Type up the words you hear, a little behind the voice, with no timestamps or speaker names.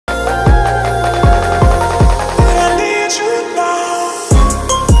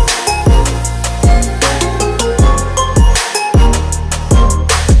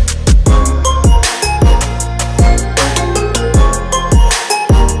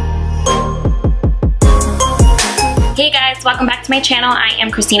guys, welcome back to my channel. I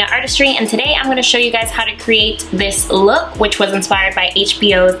am Christina Artistry, and today I'm going to show you guys how to create this look, which was inspired by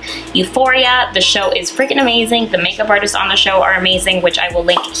HBO's Euphoria. The show is freaking amazing. The makeup artists on the show are amazing, which I will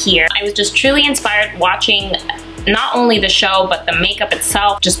link here. I was just truly inspired watching not only the show, but the makeup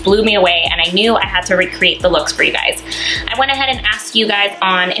itself just blew me away, and I knew I had to recreate the looks for you guys. I went ahead and asked you guys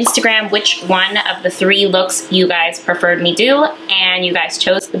on Instagram which one of the 3 looks you guys preferred me do, and you guys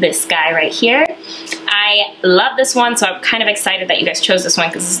chose this guy right here. I love this one, so I'm kind of excited that you guys chose this one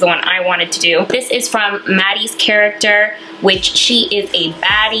because this is the one I wanted to do. This is from Maddy's character, which she is a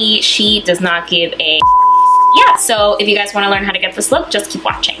baddie. She does not give a yeah, so if you guys want to learn how to get this look, just keep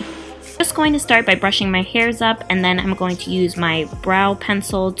watching. Just going to start by brushing my hairs up, and then I'm going to use my brow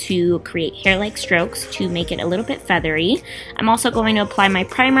pencil to create hair-like strokes to make it a little bit feathery. I'm also going to apply my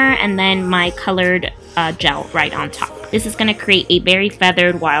primer and then my colored gel right on top. This is going to create a very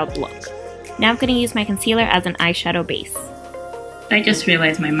feathered, wild look. Now I'm going to use my concealer as an eyeshadow base. I just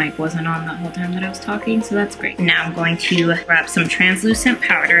realized my mic wasn't on the whole time that I was talking, so that's great. Now I'm going to grab some translucent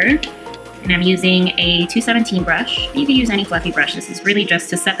powder. And I'm using a 217 brush. You can use any fluffy brush. This is really just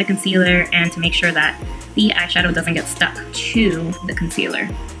to set the concealer and to make sure that the eyeshadow doesn't get stuck to the concealer.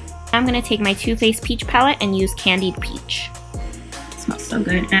 I'm gonna take my Too Faced Peach palette and use Candied Peach. It smells so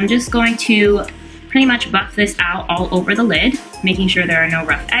good. And I'm just going to pretty much buff this out all over the lid, making sure there are no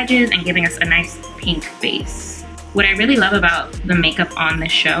rough edges and giving us a nice pink base. What I really love about the makeup on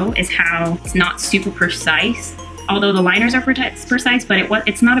this show is how it's not super precise. Although the liners are precise, but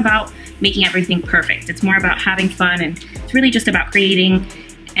it's not about making everything perfect. It's more about having fun, and it's really just about creating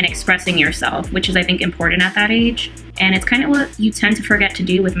and expressing yourself, which is, I think, important at that age. And it's kind of what you tend to forget to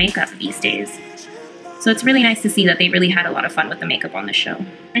do with makeup these days. So it's really nice to see that they really had a lot of fun with the makeup on the show.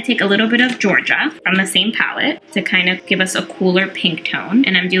 I take a little bit of Georgia from the same palette to kind of give us a cooler pink tone,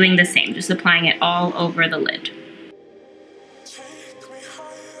 and I'm doing the same, just applying it all over the lid.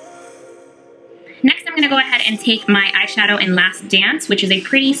 Next, I'm going to go ahead and take my eyeshadow in Last Dance, which is a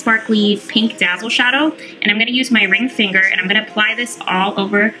pretty sparkly pink dazzle shadow. And I'm going to use my ring finger, and I'm going to apply this all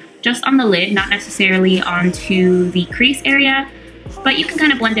over just on the lid, not necessarily onto the crease area, but you can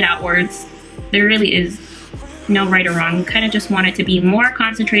kind of blend it outwards. There really is no right or wrong. You kind of just want it to be more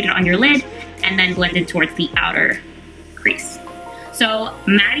concentrated on your lid and then blended towards the outer crease. So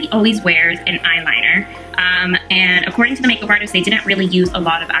Maddy always wears an eyeliner, and according to the makeup artist, they didn't really use a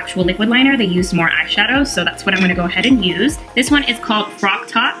lot of actual liquid liner. They used more eyeshadow, so that's what I'm going to go ahead and use. This one is called Frock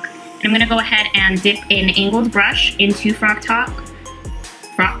Talk, and I'm going to go ahead and dip an angled brush into Frock Talk.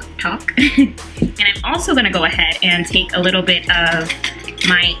 And I'm also going to go ahead and take a little bit of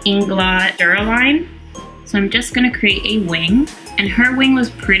my Ingla Duraline. So I'm just going to create a wing, and her wing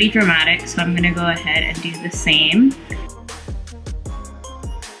was pretty dramatic, so I'm going to go ahead and do the same.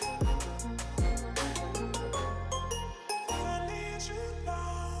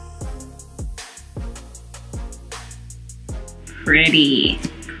 Pretty.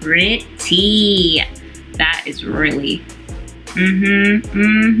 That is really,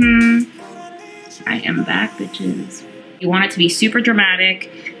 I am back, bitches. You want it to be super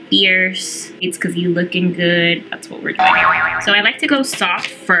dramatic, fierce. It's because you looking good. That's what we're doing. So I like to go soft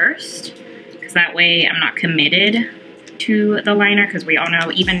first, because that way I'm not committed to the liner, because we all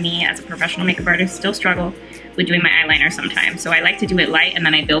know, even me as a professional makeup artist, still struggle with doing my eyeliner sometimes. So I like to do it light, and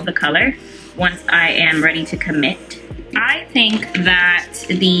then I build the color once I am ready to commit. I think that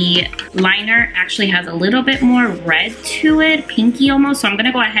the liner actually has a little bit more red to it, pinky almost, so I'm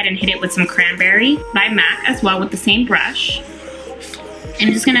gonna go ahead and hit it with some Cranberry by MAC as well with the same brush. And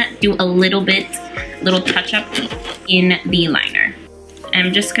I'm just gonna do a little touch up in the liner.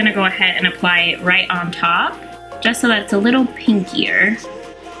 I'm just gonna go ahead and apply it right on top, just so that it's a little pinkier.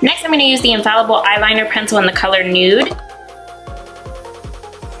 Next, I'm gonna use the Infallible eyeliner pencil in the color Nude.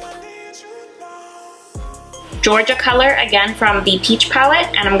 Georgia color, again from the Peach palette,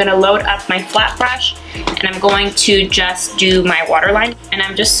 and I'm gonna load up my flat brush, and I'm going to just do my waterline, and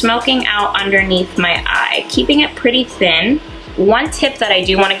I'm just smoking out underneath my eye, keeping it pretty thin. One tip that I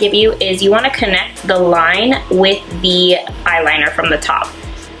do wanna give you is you wanna connect the line with the eyeliner from the top.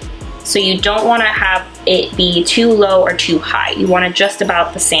 So you don't wanna have it be too low or too high. You want it just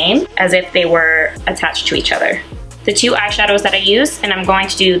about the same as if they were attached to each other. The 2 eyeshadows that I use, and I'm going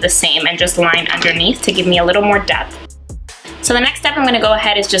to do the same and just line underneath to give me a little more depth. So the next step I'm going to go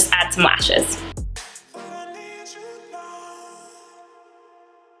ahead is just add some lashes.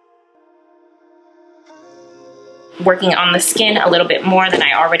 Working on the skin a little bit more than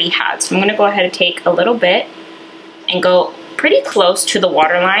I already had. So I'm going to go ahead and take a little bit and go pretty close to the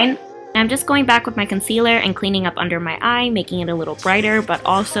waterline. I'm just going back with my concealer and cleaning up under my eye, making it a little brighter, but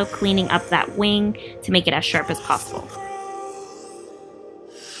also cleaning up that wing to make it as sharp as possible.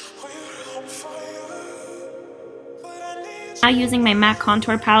 Now using my MAC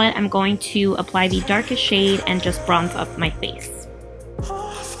contour palette, I'm going to apply the darkest shade and just bronze up my face.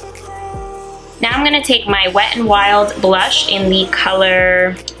 Now I'm going to take my Wet n Wild blush in the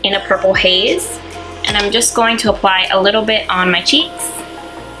color In a Purple Haze, and I'm just going to apply a little bit on my cheeks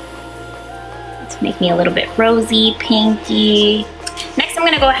to make me a little bit rosy, pinky. Next I'm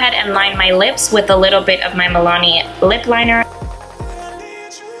going to go ahead and line my lips with a little bit of my Milani lip liner.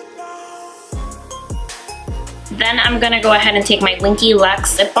 Then I'm going to go ahead and take my Winky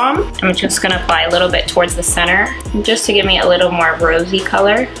Lux Lip Balm. I'm just going to apply a little bit towards the center, just to give me a little more rosy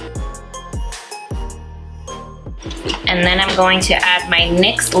color. And then I'm going to add my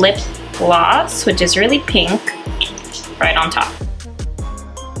NYX Lip Gloss, which is really pink, right on top.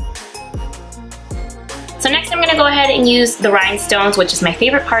 So next I'm going to go ahead and use the rhinestones, which is my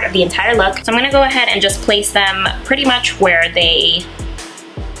favorite part of the entire look. So I'm going to go ahead and just place them pretty much where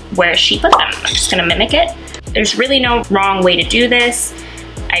she put them. I'm just going to mimic it. There's really no wrong way to do this.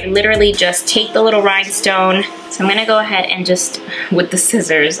 I literally just take the little rhinestone. So I'm gonna go ahead and just, with the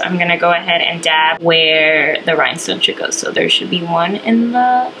scissors, I'm gonna go ahead and dab where the rhinestone should go. So there should be one in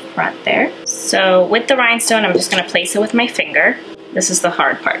the front there. So with the rhinestone, I'm just gonna place it with my finger. This is the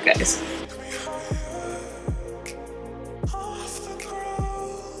hard part, guys.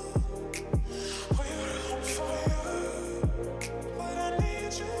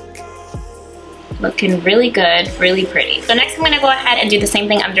 Looking really good, really pretty. So next I'm gonna go ahead and do the same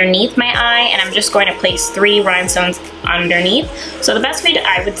thing underneath my eye, and I'm just going to place 3 rhinestones underneath. So the best way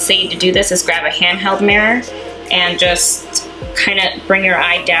I would say to do this is grab a handheld mirror and just kind of bring your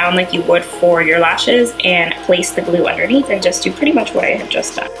eye down like you would for your lashes and place the glue underneath and just do pretty much what I have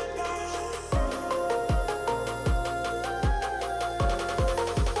just done.